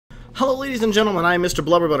Hello ladies and gentlemen, I'm Mr.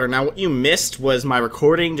 Blubberbutter. Now what you missed was my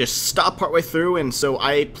recording just stopped partway through, and so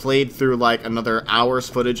I played through like another hour's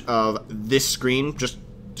footage of this screen, just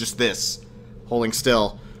this, holding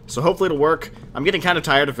still. So hopefully it'll work. I'm getting kind of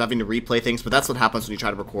tired of having to replay things, but that's what happens when you try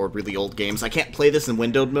to record really old games. I can't play this in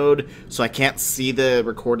windowed mode, so I can't see the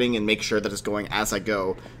recording and make sure that it's going as I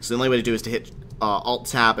go. So the only way to do is to hit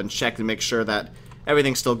Alt-Tab and check to make sure that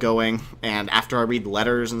everything's still going, and after I read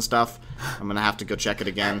letters and stuff, I'm gonna have to go check it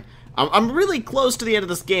again. I'm really close to the end of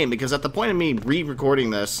this game, because at the point of me re-recording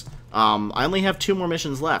this, I only have 2 more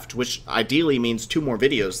missions left, which ideally means 2 more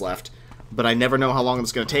videos left, but I never know how long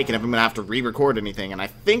it's going to take and if I'm going to have to re-record anything, and I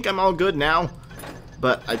think I'm all good now,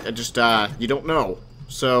 but I just, you don't know,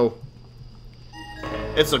 so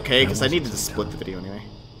it's okay, because I needed to split the video anyway.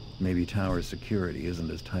 Maybe tower security isn't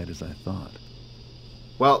as tight as I thought.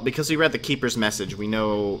 Well, because we read the Keeper's message, we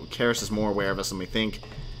know Karis is more aware of us than we think.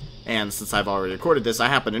 And since I've already recorded this, I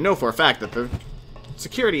happen to know for a fact that the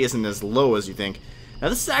security isn't as low as you think. Now,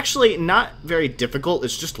 this is actually not very difficult.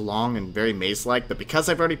 It's just long and very maze-like. But because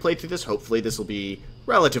I've already played through this, hopefully this will be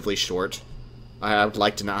relatively short. I would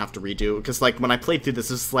like to not have to redo. Because, like, when I played through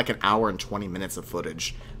this is like an hour and 20 minutes of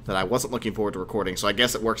footage that I wasn't looking forward to recording. So I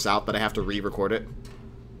guess it works out that I have to re-record it.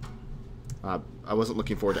 I wasn't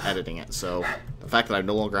looking forward to editing it. So the fact that I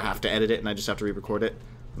no longer have to edit it and I just have to re-record it.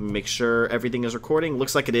 Make sure everything is recording.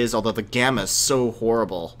 Looks like it is, although the gamma is so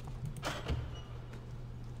horrible.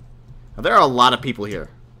 Now, there are a lot of people here.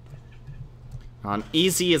 On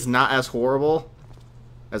easy is not as horrible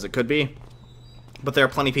as it could be, but there are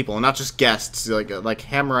plenty of people, and not just guests, like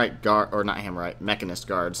Hammerite guard, or not Hammerite, Mechanist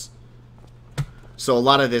guards. So a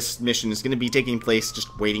lot of this mission is going to be taking place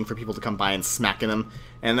just waiting for people to come by and smacking them.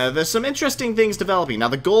 And there's some interesting things developing. Now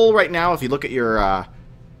the goal right now, if you look at your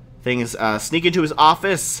things, sneak into his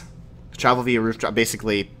office, travel via rooftop,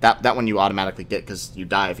 basically, that one you automatically get because you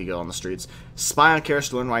die if you go on the streets. Spy on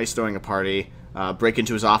Karis to learn why he's throwing a party, break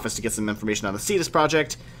into his office to get some information on the Cetus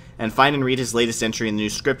project, and find and read his latest entry in the new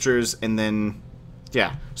scriptures, and then,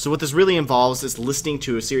 yeah. So what this really involves is listening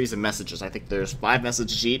to a series of messages. I think there's 5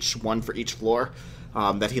 messages each, 1 for each floor,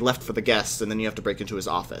 that he left for the guests, and then you have to break into his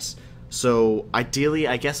office. So, ideally,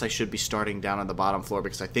 I guess I should be starting down on the bottom floor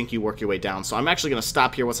because I think you work your way down. So I'm actually going to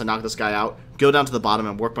stop here once I knock this guy out, go down to the bottom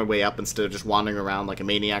and work my way up instead of just wandering around like a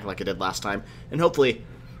maniac like I did last time. And hopefully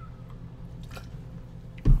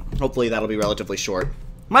that'll be relatively short.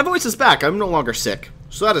 My voice is back. I'm no longer sick.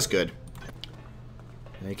 So that is good.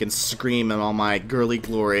 I can scream in all my girly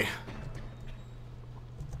glory.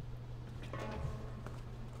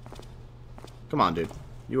 Come on, dude.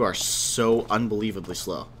 You are so unbelievably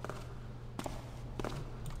slow.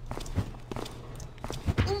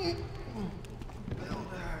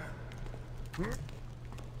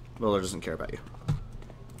 Miller doesn't care about you.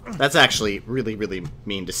 That's actually really, really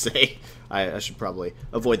mean to say. I should probably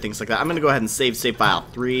avoid things like that. I'm going to go ahead and save file.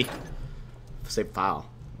 3. Save file.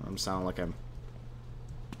 I'm sounding like I'm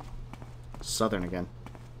Southern again.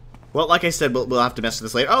 Well, like I said, we'll have to mess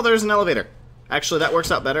with this later. Oh, there's an elevator. Actually, that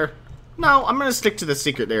works out better. No, I'm going to stick to the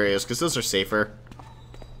secret areas because those are safer.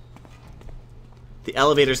 The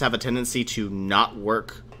elevators have a tendency to not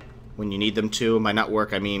work when you need them to. By not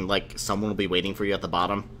work, I mean like someone will be waiting for you at the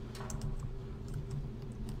bottom.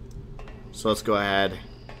 So let's go ahead.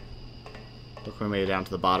 Work my way down to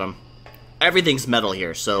the bottom. Everything's metal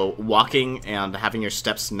here, so walking and having your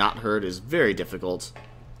steps not heard is very difficult.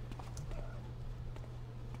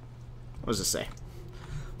 What does this say?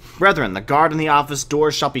 Brethren, the guard in the office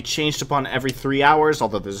doors shall be changed upon every 3 hours,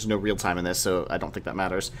 although there's no real time in this, so I don't think that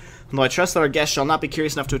matters. Though I trust that our guests shall not be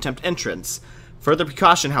curious enough to attempt entrance. Further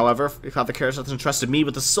precaution, however, Father Karis has entrusted me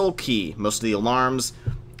with the sole key. Most of the alarms.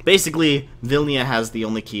 Basically, Vilnia has the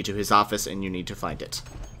only key to his office, and you need to find it.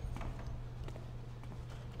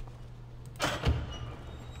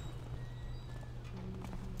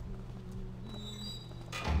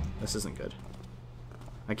 This isn't good.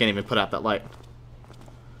 I can't even put out that light.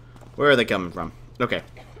 Where are they coming from? Okay.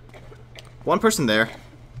 One person there.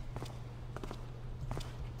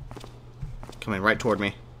 Coming right toward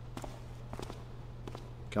me.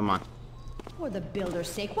 Come on. For the builder's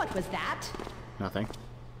sake, what was that? Nothing.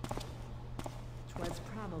 Was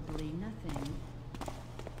probably nothing.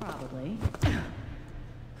 Probably.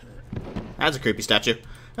 That's a creepy statue.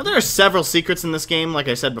 Now there are several secrets in this game, like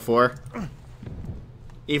I said before.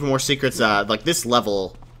 Even more secrets, like this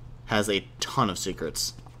level has a ton of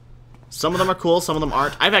secrets. Some of them are cool, some of them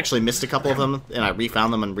aren't. I've actually missed a couple of them, and I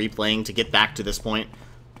refound them and replaying to get back to this point.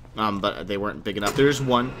 But they weren't big enough. There's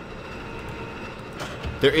one.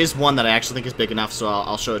 There is one that I actually think is big enough, so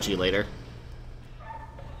I'll show it to you later.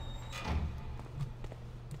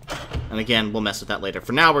 And again, we'll mess with that later.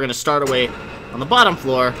 For now, we're going to start away on the bottom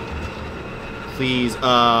floor. Please,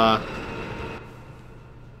 Ah!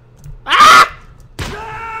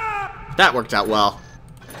 That worked out well.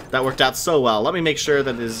 That worked out so well. Let me make sure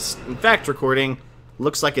that it is, in fact, recording.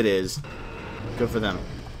 Looks like it is. Good for them.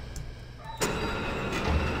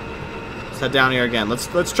 Let's head down here again.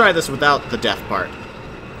 Let's try this without the death part.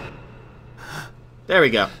 There we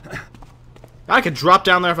go. I could drop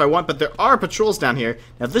down there if I want, but there are patrols down here.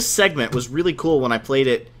 Now, this segment was really cool when I played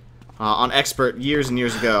it on Expert years and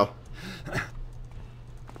years ago.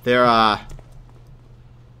 There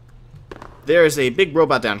is a big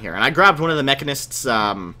robot down here, and I grabbed one of the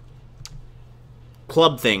Mechanists'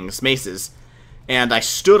 club things, maces, and I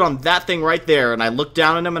stood on that thing right there, and I looked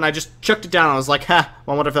down at him, and I just chucked it down. I was like, ha,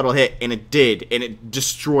 I wonder if that'll hit, and it did, and it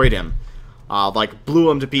destroyed him. Like, blew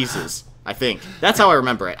him to pieces, I think. That's how I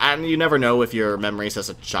remember it. And you never know if your memories as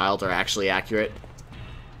a child are actually accurate.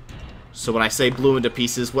 So when I say blew him to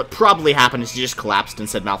pieces, what probably happened is he just collapsed and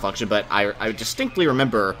said malfunction, but I distinctly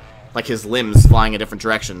remember, like, his limbs flying in different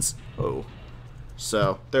directions. Oh.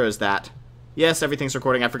 So, there is that. Yes, everything's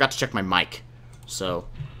recording. I forgot to check my mic. So,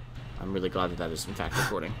 I'm really glad that that is, in fact,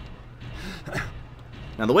 recording.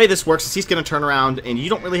 Now, the way this works is he's going to turn around, and you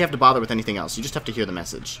don't really have to bother with anything else. You just have to hear the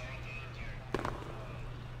message.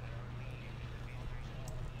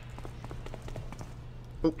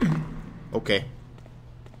 Oh. Okay.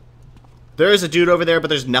 There is a dude over there, but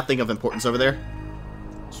there's nothing of importance over there.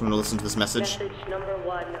 Just want to listen to this message. Message number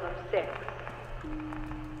 1 of 6.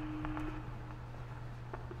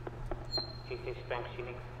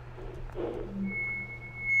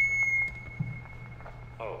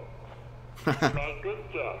 Oh. My good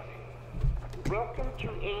guest, welcome to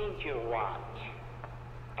Angel Watch.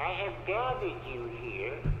 I have gathered you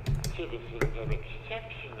here, citizens of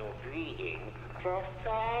exceptional breeding, for a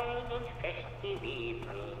fine and festive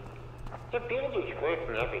evening. The builder's work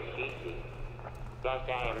never ceases. Thus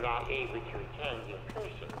I am not able to attend in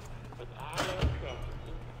person, but I am present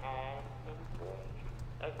in hand and voice,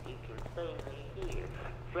 as you can plainly hear.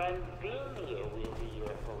 Franvilia will be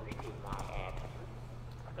your host in my absence.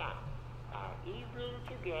 Now, our evening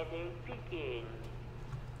together begins.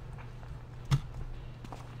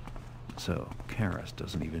 So, Karras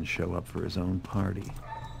doesn't even show up for his own party.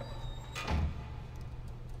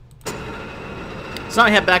 So I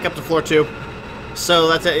head back up to floor 2. So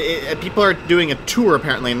that's people are doing a tour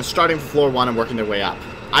apparently, and they're starting from floor 1 and working their way up.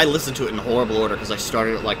 I listened to it in horrible order because I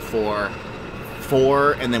started at like 4,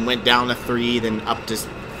 and then went down to 3, then up to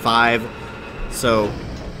 5. So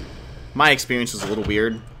my experience was a little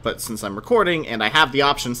weird, but since I'm recording and I have the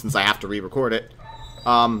option, since I have to re-record it,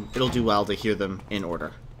 it'll do well to hear them in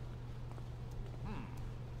order.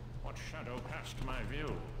 What shadow passed my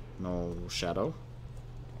view? No shadow.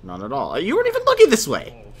 None at all. You weren't even looking this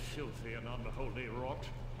way. All filthy and unholy rot.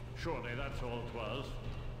 Surely that's all it was.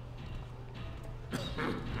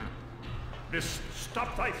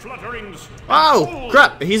 Stop thy flutterings. Oh,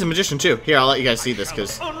 crap. He's a magician, too. Here, I'll let you guys see this,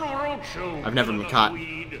 because I've never been caught.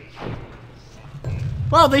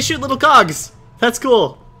 Wow, they shoot little cogs. That's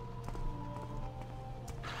cool.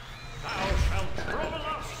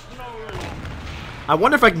 I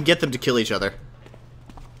wonder if I can get them to kill each other.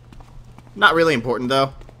 Not really important,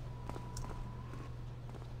 though.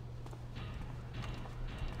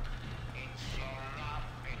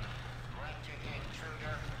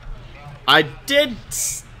 I did...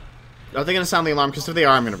 Are they going to sound the alarm? Because if they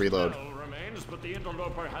are, I'm going to reload. Remains, but the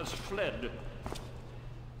interloper has fled.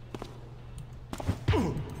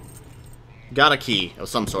 Got a key of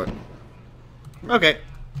some sort. Okay.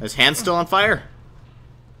 His hand's still on fire.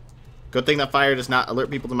 Good thing that fire does not alert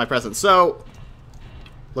people to my presence. So,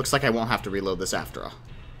 looks like I won't have to reload this after all.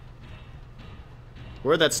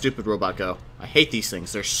 Where'd that stupid robot go? I hate these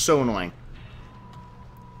things. They're so annoying.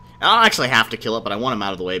 I don't actually have to kill it, but I want him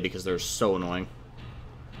out of the way because they're so annoying.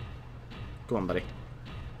 Go on, buddy.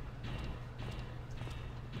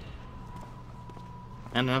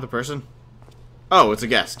 And another person? Oh, it's a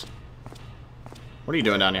guest. What are you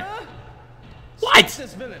doing down here? What?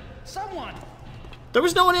 This villain. Someone. There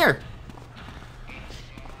was no one here.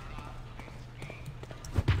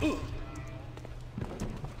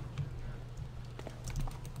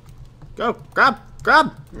 Go, grab!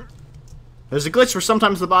 There's a glitch where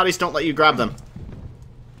sometimes the bodies don't let you grab them.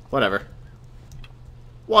 Whatever.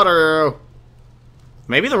 Water!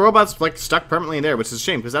 Maybe the robot's, like, stuck permanently in there, which is a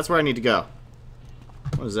shame, because that's where I need to go.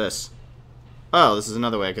 What is this? Oh, this is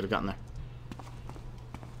another way I could have gotten there.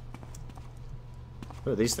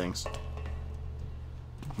 What are these things?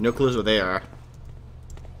 No clues what they are.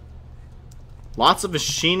 Lots of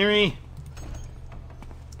machinery.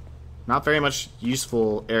 Not very much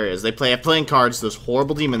useful areas. They have playing cards, those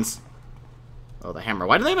horrible demons. Oh, the hammer.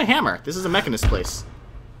 Why do they have a hammer? This is a mechanist place.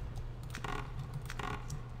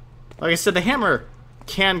 Like I said, the hammer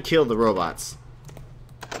can kill the robots.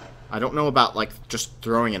 I don't know about, like, just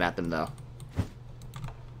throwing it at them, though.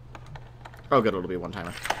 Oh, good, it'll be one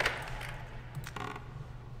timer.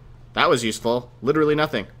 That was useful. Literally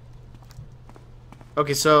nothing.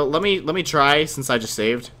 Okay, so let me try, since I just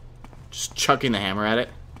saved. Just chucking the hammer at it.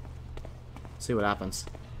 See what happens.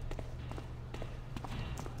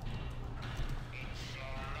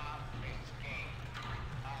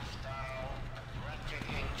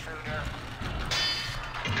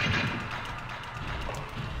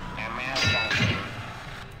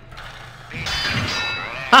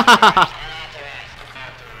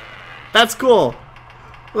 That's cool.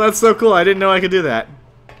 That's so cool. I didn't know I could do that.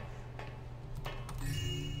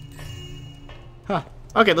 Huh.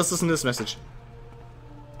 Okay, let's listen to this message.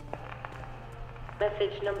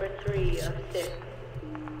 Message number 3 of 6.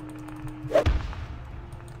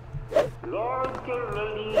 Lords and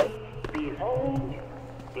ladies, behold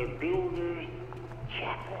the builder's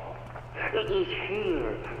chapel. It is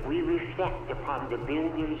here we reflect upon the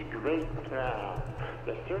builder's great plan.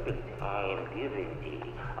 The servants I am giving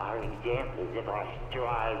thee are examples of our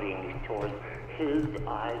striving towards his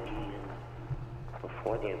ideals.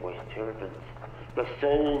 Before there were servants, the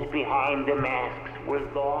souls behind the masks were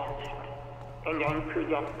lost and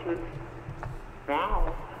unproductive.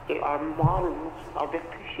 Now they are models of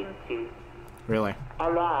efficiency. Really?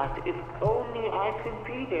 Alas, if only I could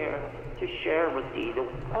be there to share with thee the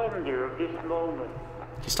wonder of this moment.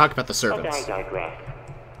 He's talking about the But I servants. digress.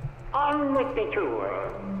 On with the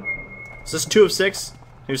tour. Is this 2 of 6?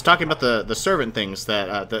 He was talking about the servant things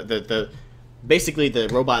that basically the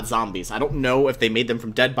robot zombies. I don't know if they made them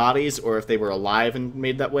from dead bodies or if they were alive and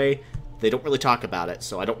made that way. They don't really talk about it,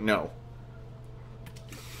 so I don't know.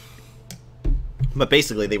 But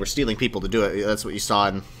basically, they were stealing people to do it. That's what you saw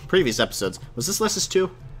in previous episodes. Was this Lessus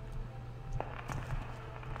 2?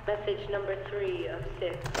 Message number 3 of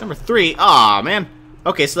 6. Number 3? Aw, man.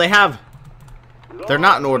 Okay, so they have... They're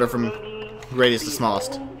not in order from greatest to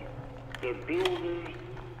smallest. The builder's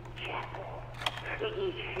chapel. It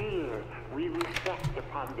is here we reflect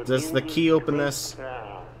upon the Does the key open this?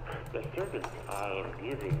 The servants I am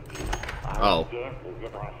giving thee are Oh. examples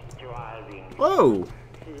of our striving Whoa!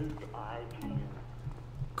 his ideals.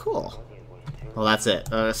 Cool. Well, that's it.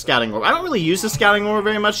 Scouting orb. I don't really use the scouting orb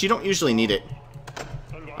very much. You don't usually need it.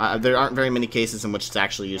 There aren't very many cases in which it's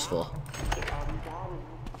actually useful.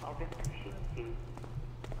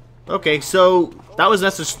 Okay, so that was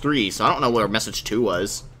message 3, so I don't know where message 2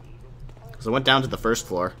 was. Because I went down to the first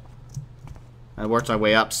floor. And worked my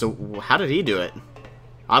way up, so how did he do it?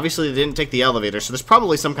 Obviously, they didn't take the elevator, so there's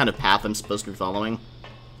probably some kind of path I'm supposed to be following.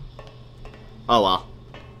 Oh well.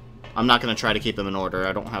 I'm not going to try to keep them in order.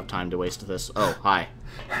 I don't have time to waste this. Oh, hi.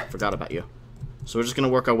 Forgot about you. So we're just going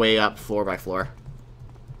to work our way up floor by floor.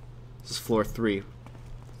 This is floor 3.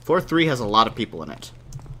 Floor 3 has a lot of people in it.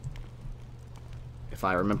 If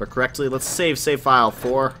I remember correctly. Let's save file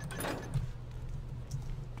 4.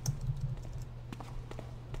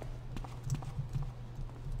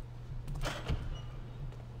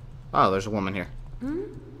 Oh, there's a woman here.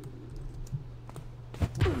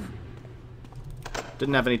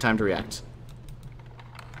 Didn't have any time to react.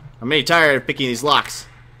 I'm really tired of picking these locks.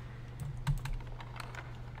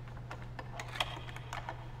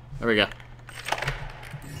 There we go.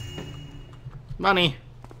 Money.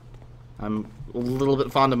 I'm a little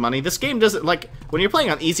bit fond of money. This game doesn't, like, when you're playing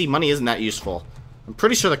on easy, money isn't that useful. I'm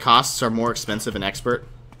pretty sure the costs are more expensive in expert.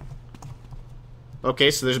 Okay,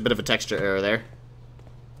 so there's a bit of a texture error there.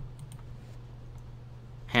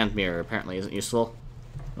 Hand mirror apparently isn't useful.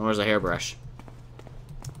 And where's a hairbrush?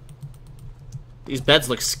 These beds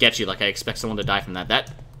look sketchy, like I expect someone to die from that.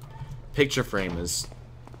 That picture frame is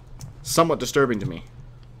somewhat disturbing to me.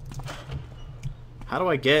 How do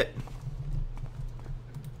I get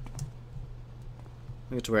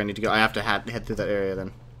to where I need to go? I have to head through that area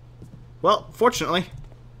then. Well, fortunately,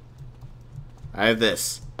 I have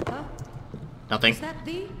this. Huh? Nothing. Is that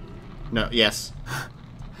thee? No, yes.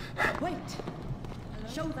 Wait.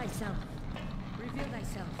 Show thyself. Reveal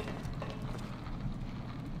thyself.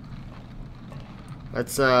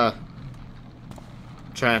 Let's, try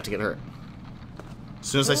not to get hurt. As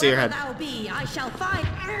soon as I see your head. Thou be, I shall find.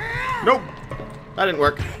 Nope! That didn't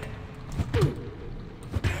work.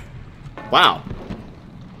 Wow.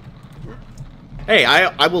 Hey,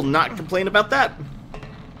 I will not complain about that.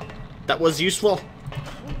 That was useful.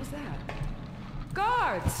 What was that?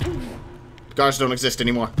 Guards! Guards don't exist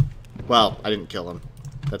anymore. Well, I didn't kill them.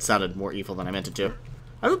 That sounded more evil than I meant it to.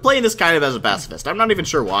 I've been playing this kind of as a pacifist. I'm not even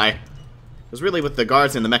sure why. Because really with the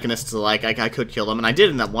guards and the mechanists alike, I could kill them, and I did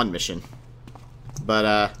in that one mission.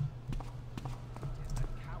 But,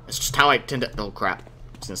 it's just how I tend to... Oh, crap.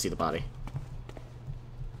 I'm just gonna see the body.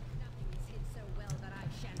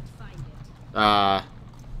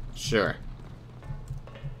 Sure.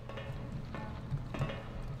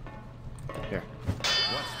 Here.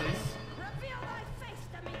 What's this?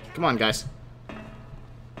 Come on, guys.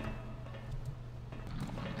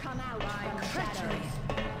 Come out, I'm treachery.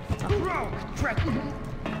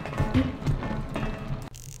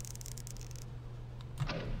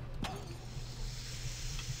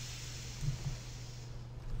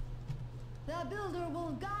 The builder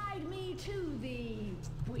will guide me to thee,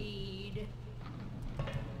 weed.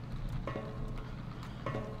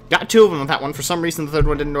 Got 2 of them with that one. For some reason, the 3rd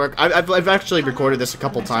one didn't work. I've actually recorded this a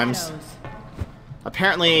couple times.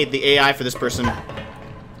 Apparently, the AI for this person...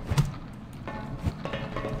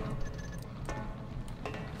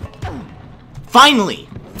 Finally!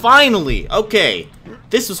 Finally! Okay.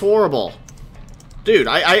 This was horrible. Dude,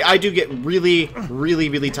 I do get really, really,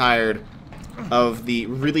 really tired of the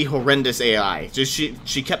really horrendous AI. Just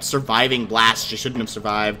she kept surviving blasts she shouldn't have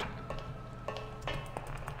survived.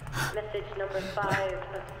 Message number 5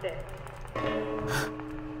 of 6.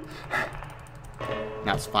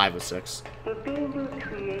 That's 5 of 6. The builder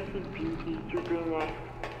created beauty to bring us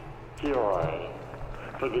joy.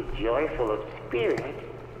 For the joyful of spirit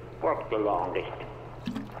work the longest.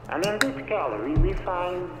 And in this gallery we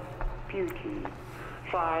find beauty.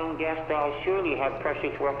 Fine guest, thou surely have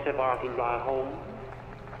precious works of art in thy home.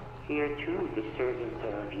 Here too the servants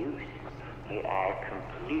are of use. They are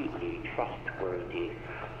completely trustworthy.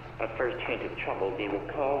 At first hint of trouble, they will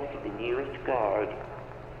call for the nearest guard.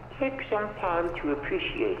 Take some time to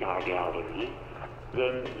appreciate our gallery,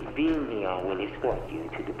 then Vilnia will escort you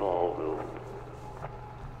to the ballroom.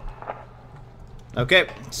 Okay,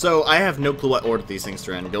 so I have no clue what order these things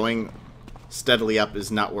are in. Going steadily up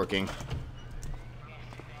is not working.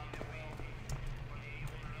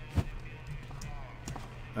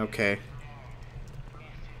 Okay.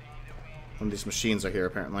 One of these machines are here,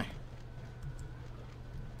 apparently.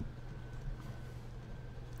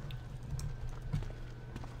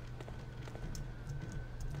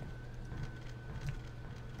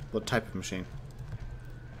 What type of machine?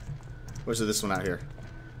 Or is it this one out here?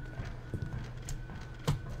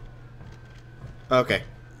 Okay.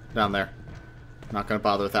 Down there. Not gonna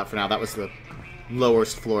bother with that for now. That was the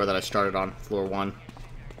lowest floor that I started on. Floor 1.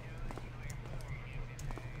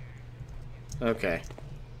 Okay.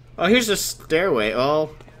 Oh, here's the stairway.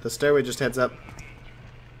 Oh, the stairway just heads up.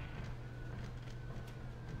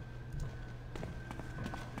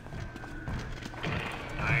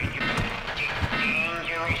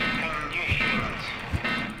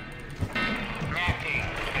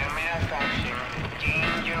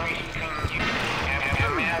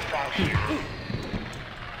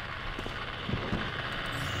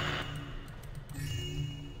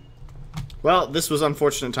 Well, this was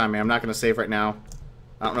unfortunate timing. I'm not going to save right now.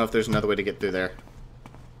 I don't know if there's another way to get through there.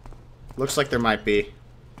 Looks like there might be.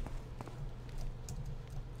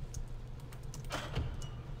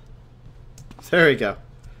 There we go.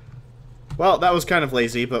 Well, that was kind of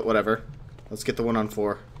lazy, but whatever. Let's get the one on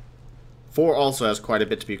 4. 4 also has quite a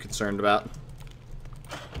bit to be concerned about.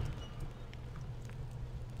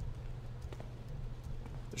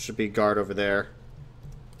 There should be a guard over there.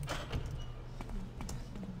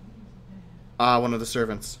 Ah, one of the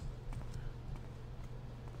servants.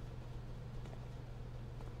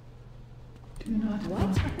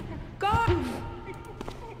 What? God!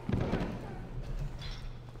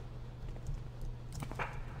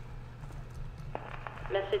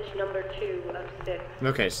 Message number 2 of 6.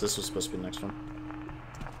 Okay, so this was supposed to be the next one.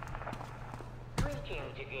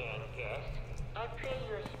 Greetings again, guest. I pray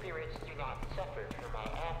your spirits do not suffer for my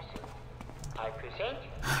absence. I present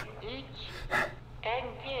to each a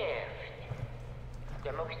gift.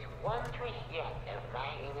 The most wondrous yet of my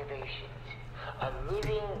innovations. A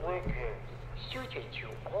living worker suited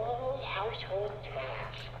to all household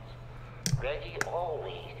tasks. Ready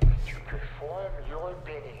always to perform your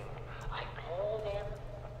bidding. I call them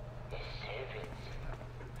the servants.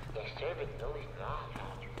 The servant knows not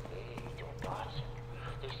how to lead or gossip.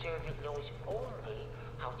 The servant knows only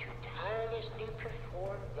how to tirelessly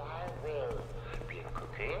perform thy will. Be it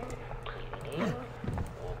cooking, cleaning,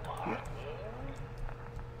 or gardening.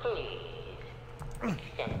 Please,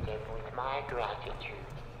 accept them with my gratitude.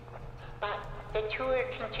 But the tour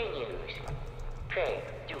continues. Pray,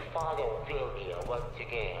 do follow Vilnia once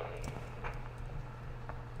again.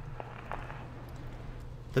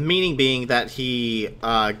 The meaning being that he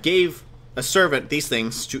gave a servant these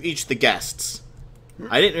things to each of the guests.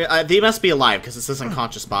 They must be alive because it says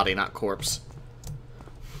unconscious body, not corpse.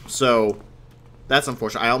 So that's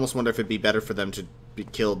unfortunate. I almost wonder if it'd be better for them to be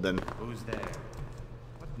killed than. Who's there?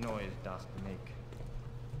 What noise does it make?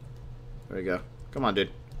 There we go. Come on, dude.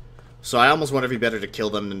 So I almost wonder if it'd be better to kill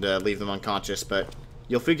them than to leave them unconscious, but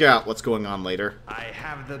you'll figure out what's going on later. I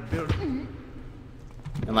have the building.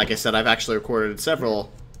 And like I said, I've actually recorded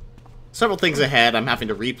several things ahead. I'm having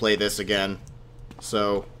to replay this again.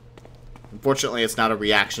 So, unfortunately, it's not a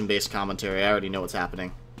reaction-based commentary. I already know what's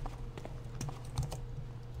happening.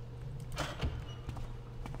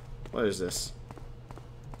 What is this?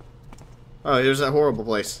 Oh, here's that horrible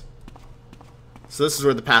place. So this is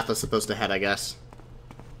where the path was supposed to head, I guess.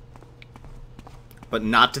 But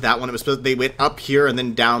not to that one. It was supposed. They went up here and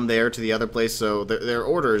then down there to the other place. So their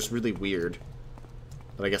order is really weird.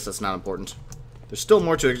 But I guess that's not important. There's still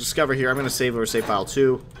more to discover here. I'm going to save over save file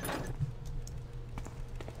 2.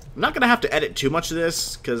 I'm not going to have to edit too much of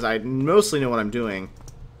this because I mostly know what I'm doing.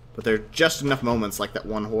 But there are just enough moments like that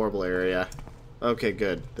one horrible area. Okay,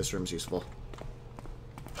 good. This room's useful.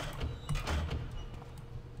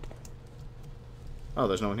 Oh,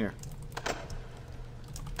 there's no one here.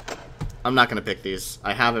 I'm not going to pick these.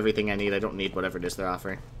 I have everything I need. I don't need whatever it is they're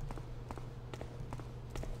offering.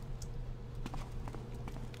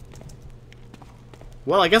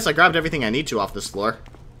 Well, I guess I grabbed everything I need to off this floor.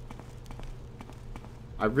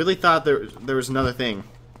 I really thought there was another thing.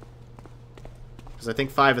 Because I think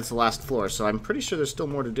 5 is the last floor, so I'm pretty sure there's still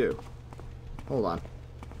more to do. Hold on.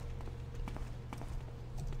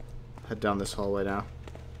 Head down this hallway now.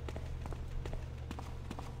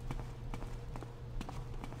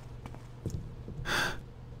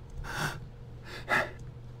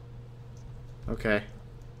 Okay.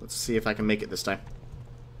 Let's see if I can make it this time.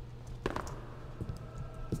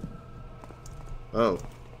 Oh.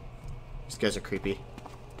 These guys are creepy.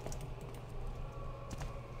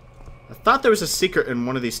 I thought there was a secret in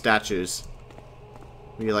one of these statues.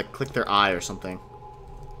 Where you, like, click their eye or something.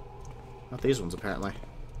 Not these ones, apparently.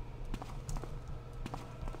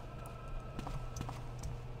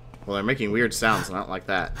 Well, they're making weird sounds, and I don't like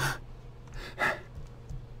that.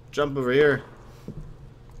 Jump over here.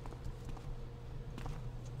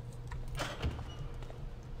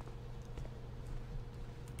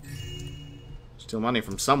 Steal money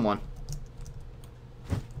from someone.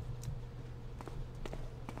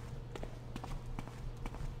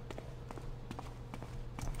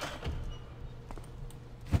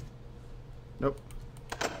 Nope.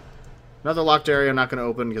 Another locked area I'm not going to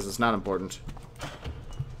open because it's not important.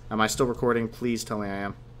 Am I still recording? Please tell me I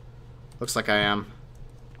am. Looks like I am.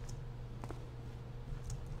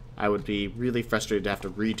 I would be really frustrated to have to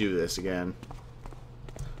redo this again.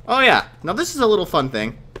 Oh yeah, now this is a little fun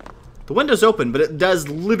thing. The window's open, but it does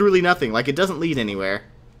literally nothing. Like, it doesn't lead anywhere.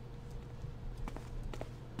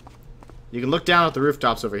 You can look down at the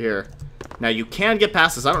rooftops over here. Now, you can get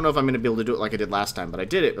past this. I don't know if I'm going to be able to do it like I did last time, but I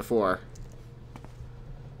did it before.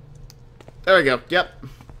 There we go. Yep.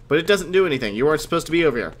 But it doesn't do anything. You weren't supposed to be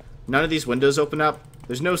over here. None of these windows open up.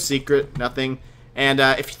 There's no secret. Nothing. And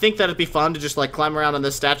if you think that it'd be fun to just, like, climb around on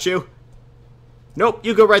this statue, nope,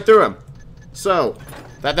 you go right through him. So,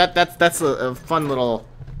 that's a fun little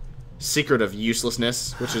secret of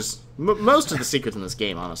uselessness, which is most of the secrets in this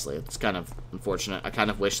game, honestly. It's kind of unfortunate. I kind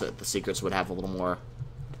of wish that the secrets would have a little more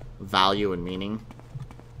value and meaning.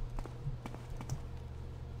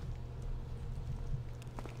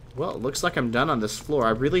 Well, it looks like I'm done on this floor. I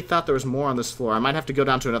really thought there was more on this floor. I might have to go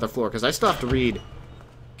down to another floor, because I still have to read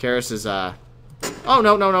Karis's, Oh,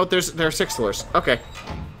 no, there are 6 floors. Okay.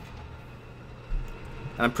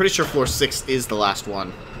 And I'm pretty sure floor 6 is the last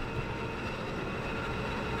one.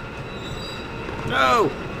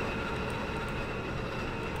 No!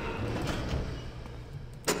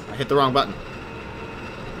 I hit the wrong button.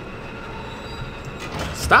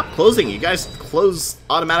 Stop closing. You guys close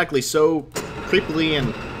automatically so creepily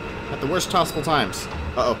and at the worst possible times.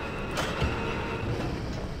 Uh-oh.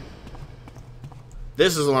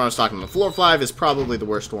 This is the one I was talking about. Floor 5 is probably the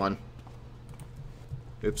worst one.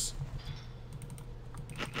 Oops.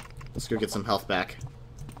 Let's go get some health back.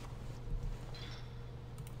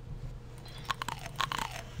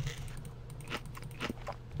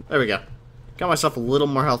 There we go. Got myself a little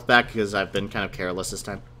more health back because I've been kind of careless this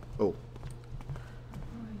time. Oh.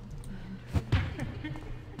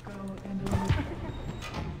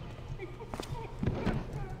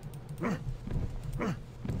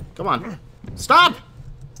 Come on. Stop!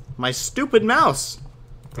 My stupid mouse.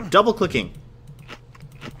 Double clicking.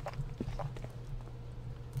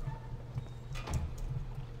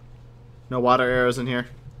 No water arrows in here.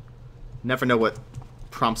 Never know what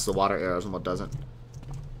prompts the water arrows and what doesn't.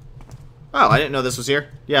 Oh, I didn't know this was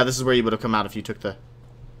here. Yeah, this is where you would have come out if you took the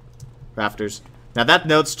rafters. Now that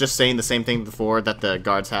note's just saying the same thing before, that the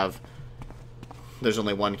guards have. There's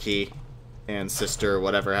only one key, and sister or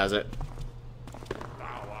whatever has it. Thou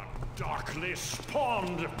art darkly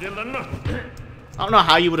spawned, villain. I don't know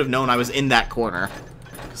how you would have known I was in that corner,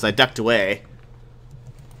 because I ducked away.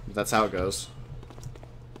 But that's how it goes.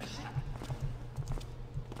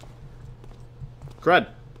 Crud.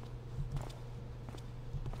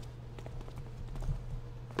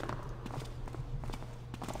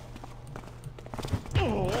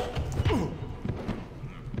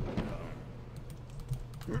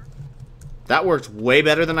 That worked way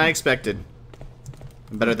better than I expected.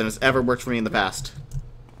 And better than it's ever worked for me in the past.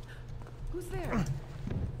 Who's there?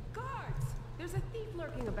 Guards! There's a thief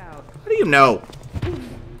lurking about. How do you know?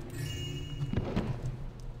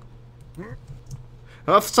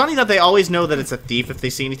 Well, it's funny that they always know that it's a thief if they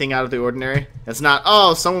see anything out of the ordinary. It's not,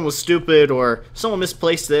 oh, someone was stupid, or someone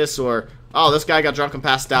misplaced this, or, oh, this guy got drunk and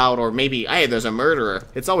passed out, or maybe, hey, there's a murderer.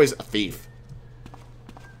 It's always a thief.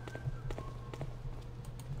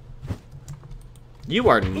 You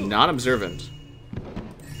are not observant.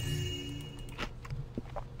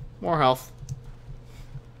 More health.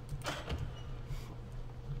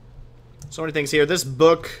 So many things here. This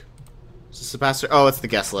book. Is this the pastor? Oh, it's the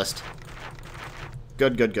guest list.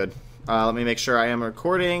 Good, good, good. Let me make sure I am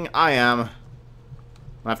recording. I am.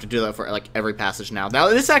 I have to do that for like every passage now. Now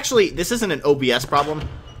this isn't an OBS problem,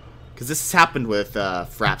 because this has happened with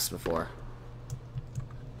Fraps before.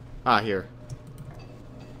 Ah, here.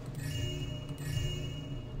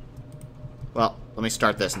 Well, let me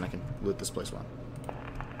start this and I can loot this place well.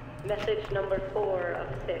 Message number 4 of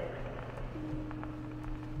 6.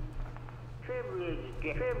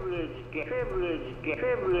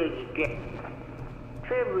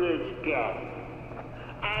 Privileged guest.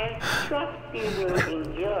 I trust you will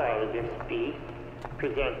enjoy the speech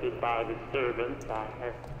presented by the servants I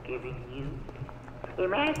have given you.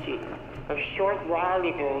 Imagine, a short while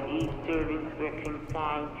ago these servants were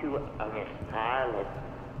consigned to an asylum.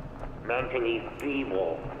 Mentally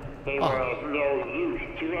feeble. They were of no use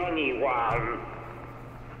to anyone.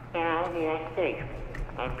 Now they are safe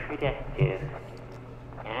and productive.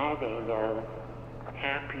 Now they know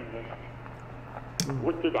happiness.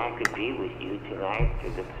 Would that I could be with you tonight, for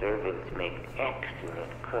the servants make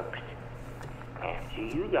excellent cooks. After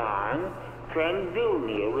you dine, friend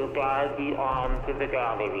Vilnia will guide thee on to the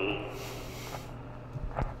gallery.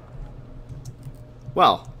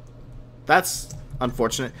 Well, that's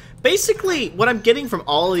unfortunate. Basically, what I'm getting from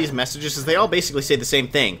all of these messages is they all basically say the same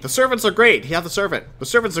thing. The servants are great. You have the servant. The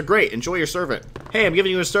servants are great. Enjoy your servant. Hey, I'm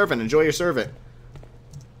giving you a servant. Enjoy your servant.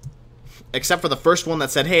 Except for the first one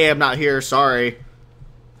that said, hey, I'm not here. Sorry.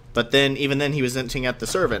 But then, even then, he was hinting at the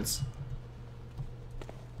servants.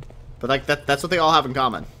 But like that's what they all have in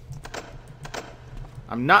common.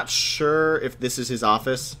 I'm not sure if this is his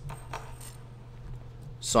office.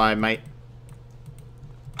 So I might...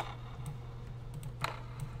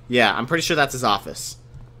 Yeah, I'm pretty sure that's his office.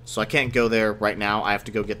 So I can't go there right now. I have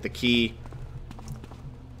to go get the key.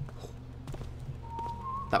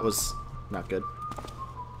 That was not good.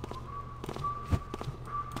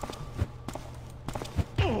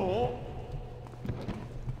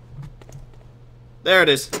 There it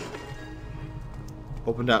is.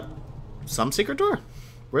 Opened up. Some secret door?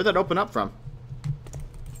 Where'd that open up from?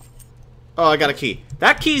 Oh, I got a key.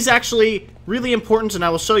 That key is actually really important, and I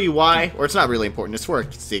will show you why. Or it's not really important. It's for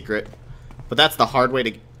a secret. But that's the hard way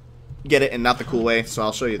to get it and not the cool way, so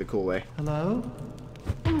I'll show you the cool way. Hello?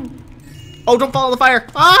 Oh, don't fall in the fire!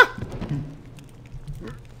 Ah!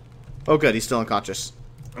 Oh, good. He's still unconscious.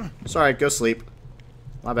 Sorry, go sleep.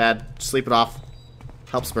 My bad. Sleep it off.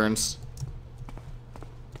 Helps burns.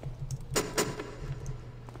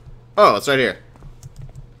 Oh, it's right here.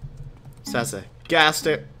 So that's a gas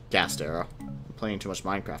arrow. I'm playing too much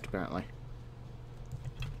Minecraft, apparently.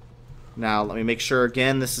 Now, let me make sure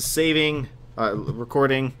again this is saving,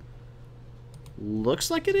 recording. Looks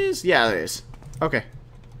like it is? Yeah, it is. Okay.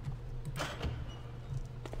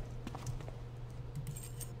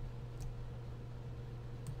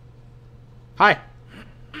 Hi.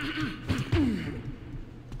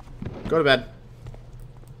 Go to bed.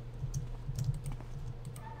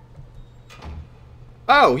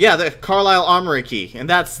 Oh, yeah, the Carlisle Armory key. And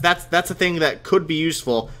that's a thing that could be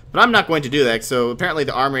useful, but I'm not going to do that. So apparently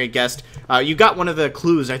the Armory guest, you got one of the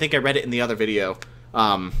clues. I think I read it in the other video,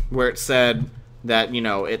 where it said that, you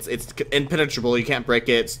know, it's impenetrable. You can't break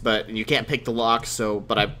it, but you can't pick the lock. So,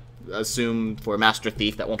 but I assume for a Master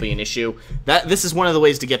Thief that won't be an issue. This is one of the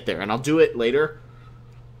ways to get there, and I'll do it later.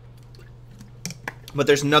 But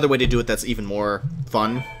there's another way to do it that's even more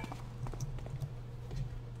fun.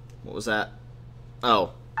 What was that?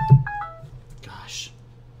 Oh. Gosh.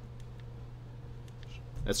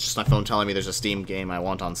 That's just my phone telling me there's a Steam game I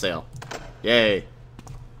want on sale. Yay.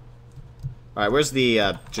 Alright, where's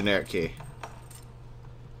the generic key?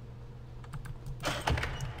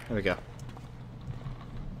 There we go.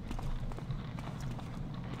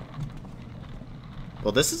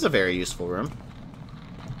 Well, this is a very useful room.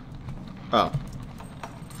 Oh.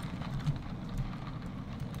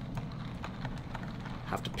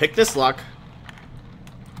 Have to pick this lock.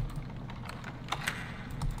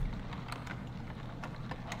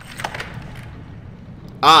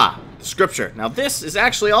 Ah, the scripture. Now this is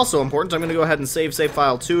actually also important. I'm going to go ahead and save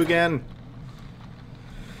file 2 again.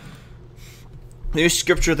 Here's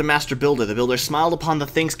scripture of the master builder. The builder smiled upon the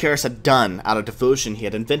things Karis had done. Out of devotion, he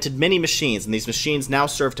had invented many machines, and these machines now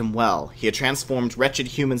served him well. He had transformed wretched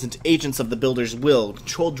humans into agents of the builder's will,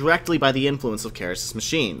 controlled directly by the influence of Karis'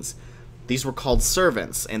 machines. These were called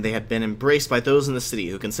servants, and they had been embraced by those in the city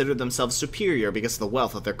who considered themselves superior because of the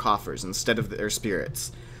wealth of their coffers instead of their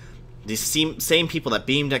spirits. These same people that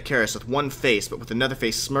beamed at Karis with one face, but with another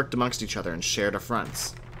face smirked amongst each other and shared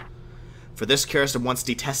affronts. For this, Karis had once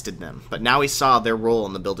detested them, but now he saw their role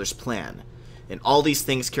in the builder's plan. In all these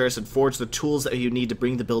things, Karis had forged the tools that he would need to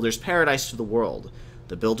bring the builder's paradise to the world.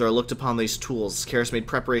 The builder looked upon these tools. Karis made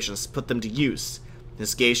preparations to put them to use.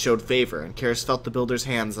 His gaze showed favor, and Karis felt the builder's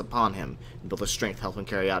hands upon him, and builder's strength helped him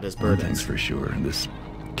carry out his One burdens. thing's for sure, this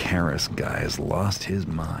Karis guy has lost his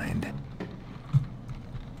mind.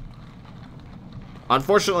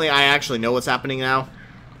 Unfortunately, I actually know what's happening now.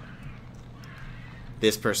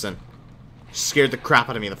 This person scared the crap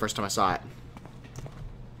out of me the first time I saw it.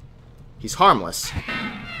 He's harmless.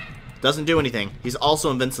 Doesn't do anything. He's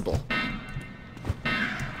also invincible.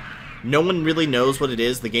 No one really knows what it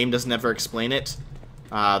is. The game doesn't ever explain it.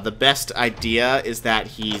 The best idea is that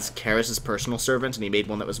he's Karis' personal servant, and he made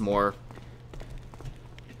one that was more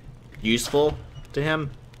useful to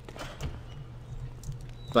him.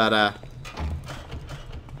 But,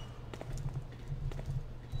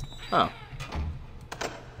 oh.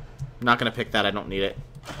 I'm not going to pick that. I don't need it.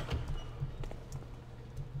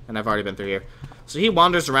 And I've already been through here. So he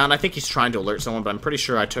wanders around. I think he's trying to alert someone, but I'm pretty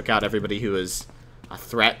sure I took out everybody who is a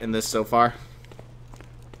threat in this so far.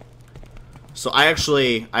 So I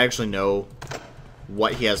actually know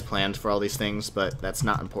what he has planned for all these things, but that's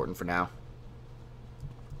not important for now.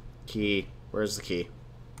 Key. Where's the key?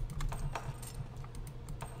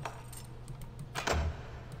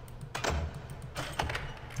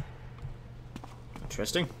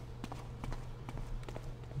 Interesting.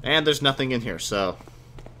 And there's nothing in here, so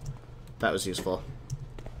that was useful.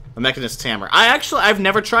 A mechanist's hammer. I've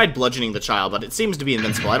never tried bludgeoning the child, but it seems to be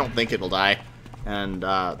invincible. I don't think it will die. And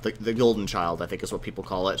the golden child, I think is what people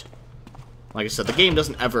call it. Like I said, the game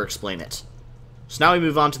doesn't ever explain it. So now we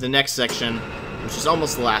move on to the next section, which is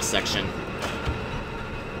almost the last section.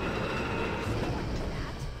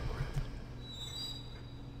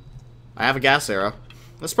 I have a gas arrow.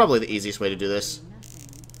 That's probably the easiest way to do this.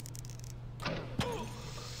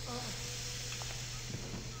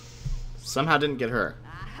 Somehow didn't get her.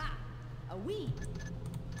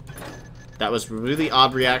 That was a really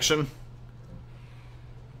odd reaction.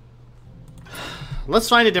 Let's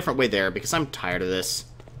find a different way there, because I'm tired of this.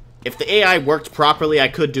 If the AI worked properly, I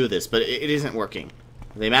could do this, but it isn't working.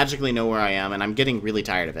 They magically know where I am, and I'm getting really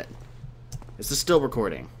tired of it. Is this still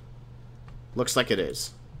recording? Looks like it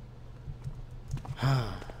is.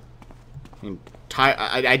 I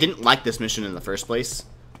didn't like this mission in the first place.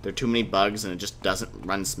 There are too many bugs, and it just doesn't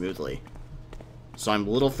run smoothly. So I'm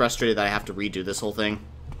a little frustrated that I have to redo this whole thing.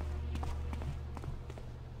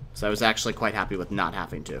 So I was actually quite happy with not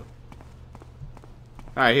having to.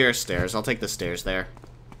 Alright, here are stairs. I'll take the stairs there.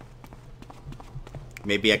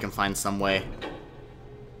 Maybe I can find some way.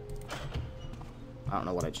 I don't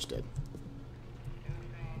know what I just did.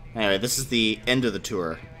 Anyway, this is the end of the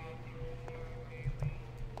tour.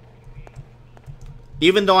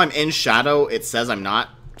 Even though I'm in shadow, it says I'm not.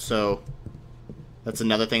 So that's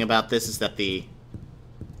another thing about this, is that the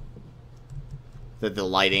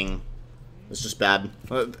lighting is just bad.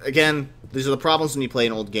 Again, these are the problems when you play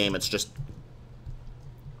an old game. It's just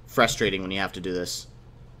frustrating when you have to do this.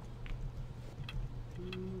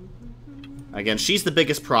 Again, she's the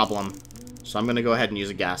biggest problem, so I'm gonna go ahead and use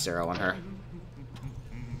a gas arrow on her.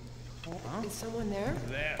 Is someone there?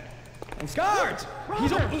 Guards!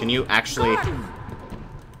 Can you actually...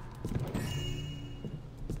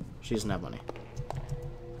 She doesn't have money.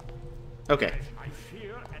 Okay. I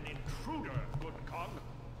fear an intruder, good cog.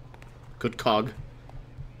 Good cog.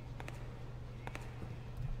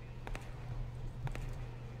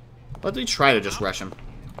 Let me try to just rush him.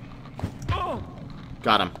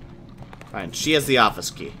 Got him. Alright, she has the office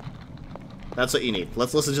key. That's what you need.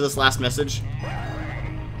 Let's listen to this last message.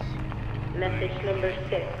 Message number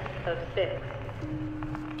 6 of 6.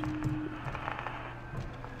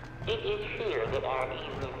 It is here that our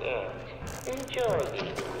evening ends. Enjoy the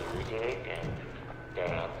music and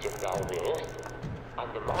dance if thou wilt.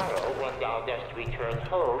 On the morrow, when thou dost return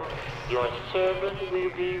home, your servant will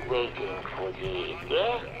be waiting for thee.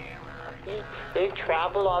 Yes, they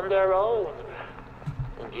travel on their own.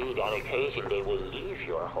 Indeed, on occasion they will leave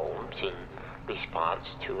your homes in response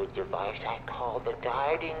to a device I call the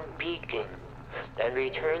guiding beacon, and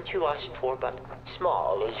return to us for but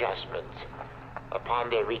small adjustments. Upon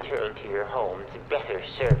their return to your homes, better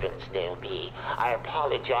servants they'll be. I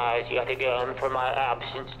apologize yet again for my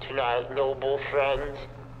absence tonight, noble friends.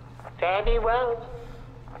 Fare me well.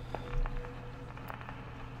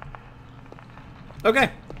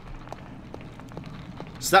 Okay.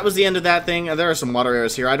 So that was the end of that thing. There are some water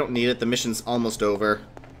arrows here. I don't need it. The mission's almost over.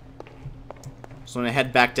 So I'm going to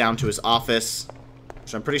head back down to his office,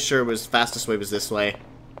 which I'm pretty sure was fastest way was this way.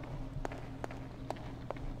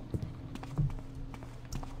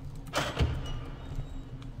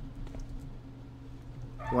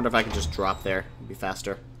 I wonder if I can just drop there. It'd be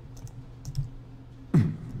faster.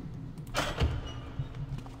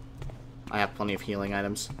 I have plenty of healing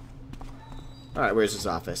items. Alright, where's his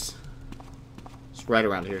office? It's right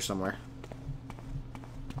around here somewhere.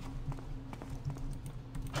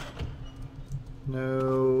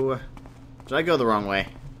 No. Did I go the wrong way?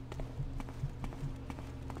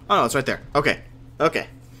 Oh no, it's right there. Okay. Okay.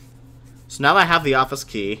 So now that I have the office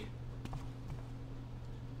key.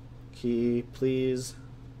 Key, please.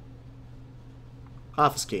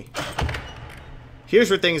 Office key. Here's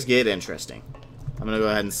where things get interesting. I'm gonna go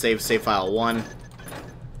ahead and save file 1.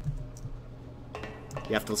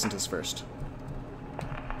 You have to listen to this first.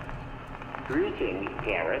 Greetings,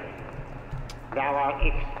 Gareth. Thou art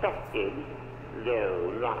expected,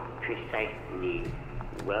 though not precisely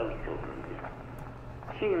welcomed.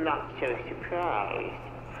 Seem not so surprised.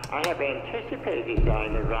 I have anticipated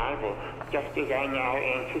thine arrival, just as I now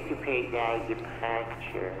anticipate thy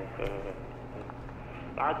departure.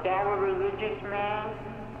 Art thou a religious man?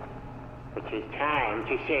 It is time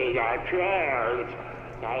to say thy prayers.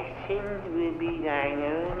 Thy sins will be thine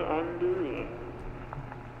own undoing.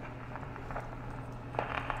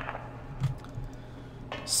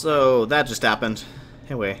 So, that just happened.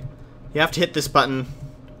 Anyway, you have to hit this button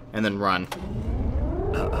and then run.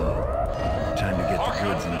 Uh-oh. Time to get the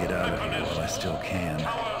goods and get out of here while I still can.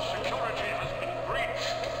 Security has been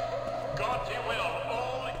breached. God will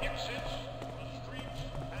all exits, the streets,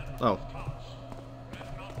 and Oh.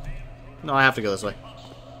 No, I have to go this way.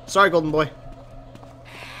 Sorry, Golden Boy.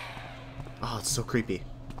 Oh, it's so creepy.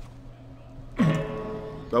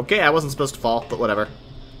 Okay, I wasn't supposed to fall, but whatever.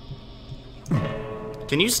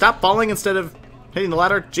 Can you stop falling instead of hitting the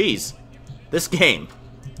ladder? Jeez. This game.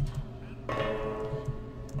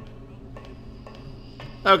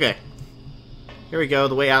 Okay. Here we go.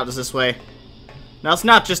 The way out is this way. Now, it's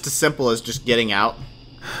not just as simple as just getting out.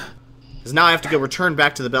 Because now I have to go return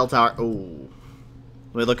back to the bell tower. Oh.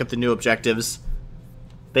 Let me look up the new objectives.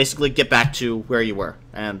 Basically, get back to where you were.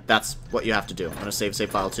 And that's what you have to do. I'm going to save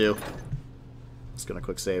file 2. Just going to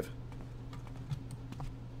quick save.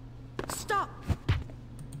 Stop!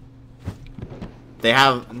 They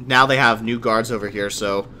have new guards over here,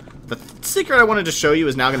 so the secret I wanted to show you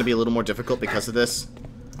is now going to be a little more difficult because of this.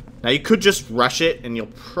 Now, you could just rush it, and you'll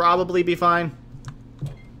probably be fine.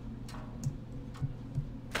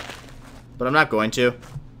 But I'm not going to.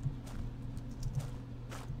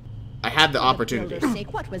 I had the opportunity. For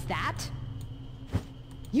sake, what was that?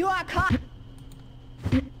 You are caught.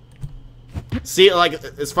 See, like,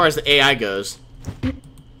 as far as the AI goes,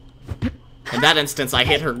 in that instance, I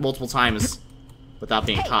hit her multiple times without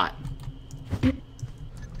being caught.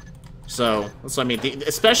 So, that's what I mean.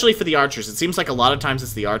 Especially for the archers. It seems like a lot of times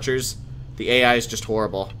it's the archers. The AI is just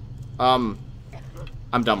horrible. I'm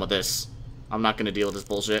done with this. I'm not going to deal with this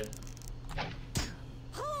bullshit.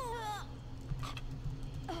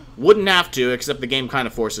 Wouldn't have to, except the game kind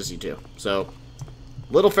of forces you to. So,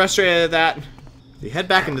 a little frustrated at that. If you head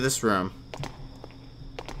back into this room,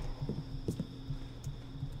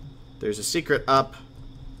 there's a secret up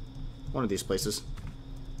one of these places.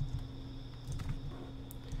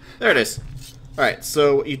 There it is. Alright,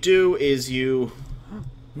 so what you do is you...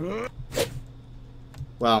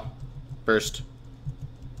 Well, first...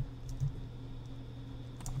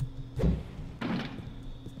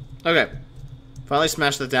 Okay. Finally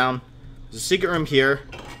smash that down. There's a secret room here.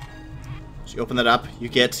 So you open that up, you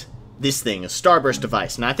get this thing, a starburst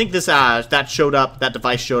device. Now I think this that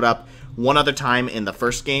device showed up one other time in the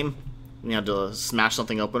first game. You had to smash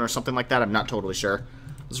something open or something like that. I'm not totally sure.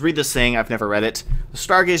 Let's read this thing. I've never read it. The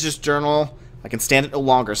Stargazer's Journal. I can stand it no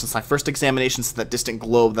longer. Since my first examinations of that distant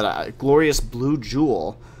globe, that glorious blue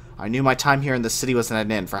jewel, I knew my time here in this city was at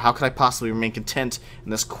an end. For how could I possibly remain content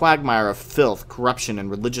in this quagmire of filth, corruption,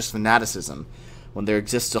 and religious fanaticism, when there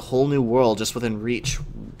exists a whole new world just within reach,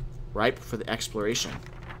 ripe for the exploration?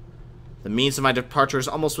 The means of my departure is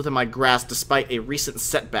almost within my grasp, despite a recent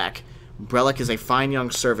setback. Brellick is a fine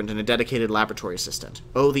young servant and a dedicated laboratory assistant.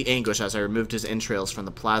 Oh, the anguish as I removed his entrails from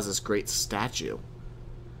the plaza's great statue.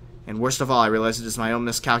 And worst of all, I realize it is my own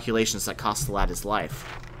miscalculations that cost the lad his life.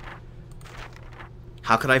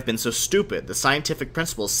 How could I have been so stupid? The scientific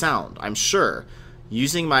principle is sound, I'm sure.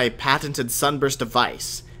 Using my patented sunburst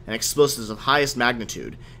device, and explosives of highest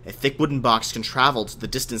magnitude, a thick wooden box can travel to the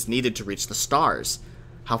distance needed to reach the stars.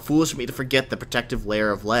 How foolish of me to forget the protective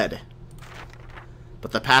layer of lead.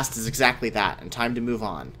 But the past is exactly that, and time to move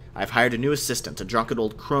on. I've hired a new assistant, a drunken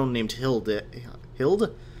old crone named Hilde,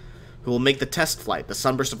 who will make the test flight. The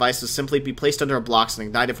sunburst device will simply be placed under a box and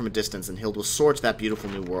ignited from a distance, and Hilde will soar to that beautiful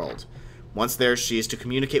new world. Once there, she is to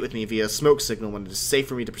communicate with me via a smoke signal when it is safe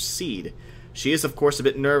for me to proceed. She is, of course, a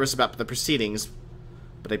bit nervous about the proceedings,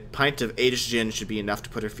 but a pint of Adish gin should be enough to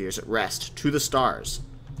put her fears at rest. To the stars.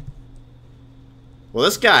 Well,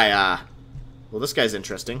 this guy's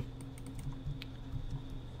interesting.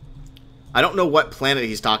 I don't know what planet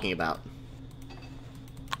he's talking about.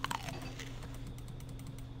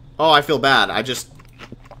 Oh, I feel bad. I just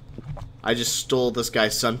stole this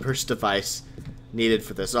guy's sunburst device needed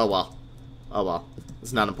for this. Oh well. Oh well.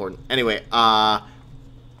 It's not important. Anyway,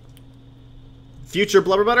 future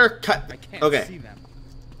blubber butter? Cut. Okay.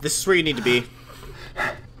 This is where you need to be.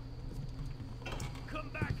 Come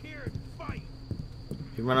back here and fight.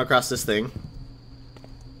 You run across this thing.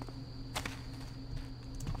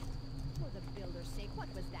 For the builder's sake, what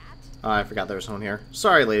was that? Oh, I forgot there was someone here.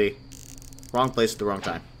 Sorry, lady. Wrong place at the wrong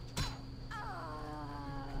time.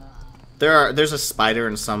 There's a spider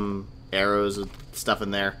and some arrows and stuff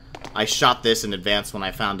in there. I shot this in advance when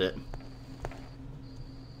I found it.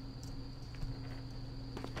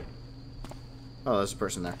 Oh, there's a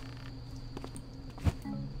person there.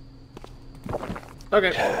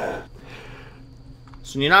 Okay.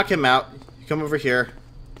 So you knock him out. You come over here.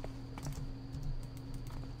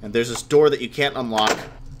 And there's this door that you can't unlock.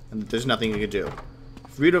 And there's nothing you can do.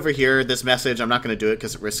 Read over here this message. I'm not going to do it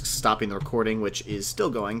because it risks stopping the recording, which is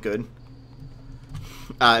still going. Good.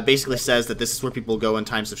 It basically says that this is where people go in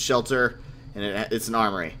times of shelter, and it's an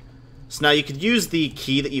armory. So now you could use the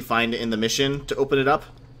key that you find in the mission to open it up,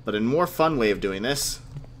 but a more fun way of doing this.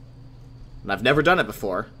 And I've never done it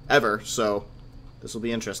before, ever, so this will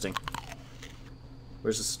be interesting.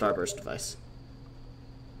 Where's the starburst device?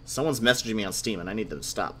 Someone's messaging me on Steam, and I need them to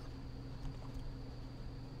stop.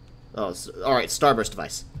 Oh, alright, starburst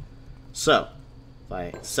device. So, if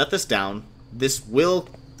I set this down, this will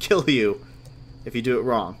kill you if you do it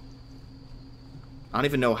wrong. I don't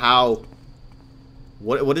even know how.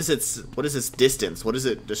 What is its distance? What does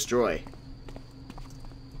it destroy?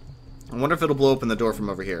 I wonder if it'll blow open the door from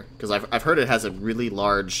over here, because I've heard it has a really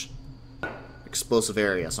large explosive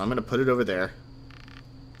area. So I'm gonna put it over there.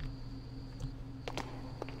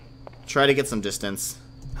 Try to get some distance.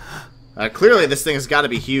 Clearly this thing has got to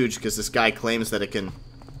be huge because this guy claims that it can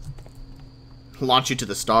launch you to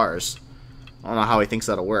the stars. I don't know how he thinks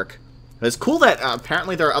that'll work. But it's cool that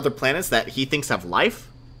apparently there are other planets that he thinks have life.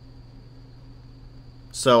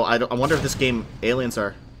 So I wonder if this game aliens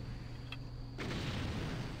are.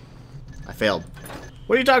 I failed.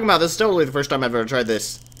 What are you talking about? This is totally the first time I've ever tried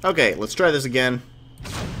this. Okay, let's try this again.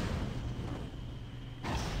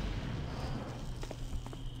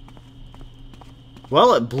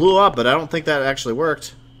 Well, it blew up, but I don't think that actually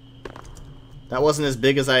worked. That wasn't as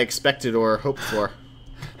big as I expected or hoped for.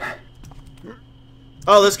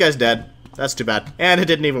 Oh, this guy's dead. That's too bad. And it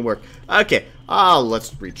didn't even work. Okay,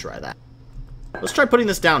 let's retry that. Let's try putting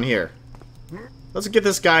this down here. Let's get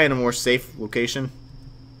this guy in a more safe location.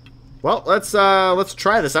 Well, let's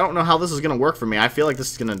try this. I don't know how this is gonna work for me. I feel like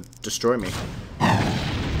this is gonna destroy me.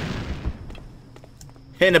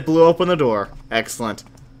 And it blew open the door. Excellent.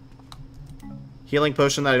 Healing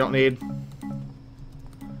potion that I don't need.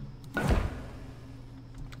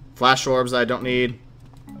 Flash orbs that I don't need.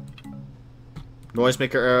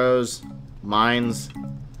 Noisemaker arrows. Mines.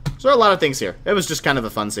 So there are a lot of things here. It was just kind of a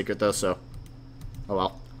fun secret though, so. Oh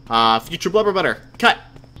well. Future blubber butter. Cut!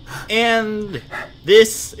 And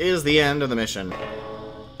this is the end of the mission.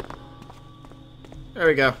 There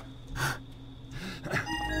we go.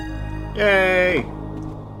 Yay!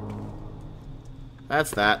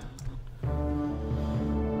 that's that.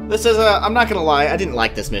 This is I'm not gonna lie, I didn't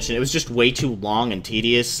like this mission. It was just way too long and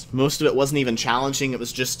tedious. Most of it wasn't even challenging, it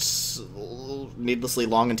was just needlessly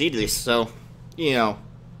long and tedious, so, you know,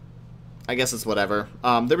 I guess it's whatever.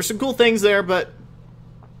 There were some cool things there, but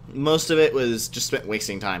most of it was just spent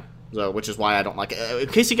wasting time. So, which is why I don't like it. In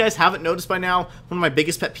case you guys haven't noticed by now, one of my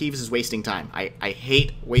biggest pet peeves is wasting time. I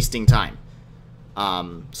hate wasting time.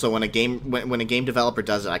 So when a game developer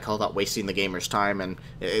does it, I call that wasting the gamer's time, and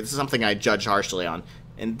it's something I judge harshly on.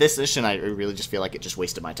 In this mission, I really just feel like it just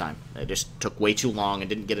wasted my time. It just took way too long and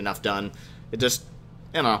didn't get enough done. It just,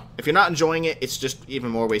 you know, if you're not enjoying it, it's just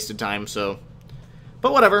even more wasted time, so...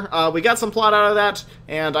 But whatever, we got some plot out of that,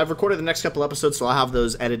 and I've recorded the next couple episodes, so I'll have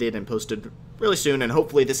those edited and posted really soon, and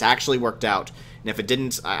hopefully this actually worked out. And if it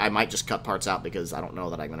didn't, I might just cut parts out, because I don't know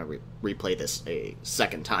that I'm going to replay this a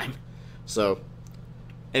second time. So,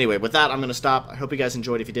 anyway, with that, I'm going to stop. I hope you guys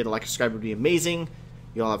enjoyed. If you did, a like, subscribe would be amazing.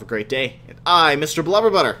 You all have a great day, and I, Mr.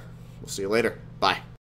 Blubberbutter, will see you later. Bye.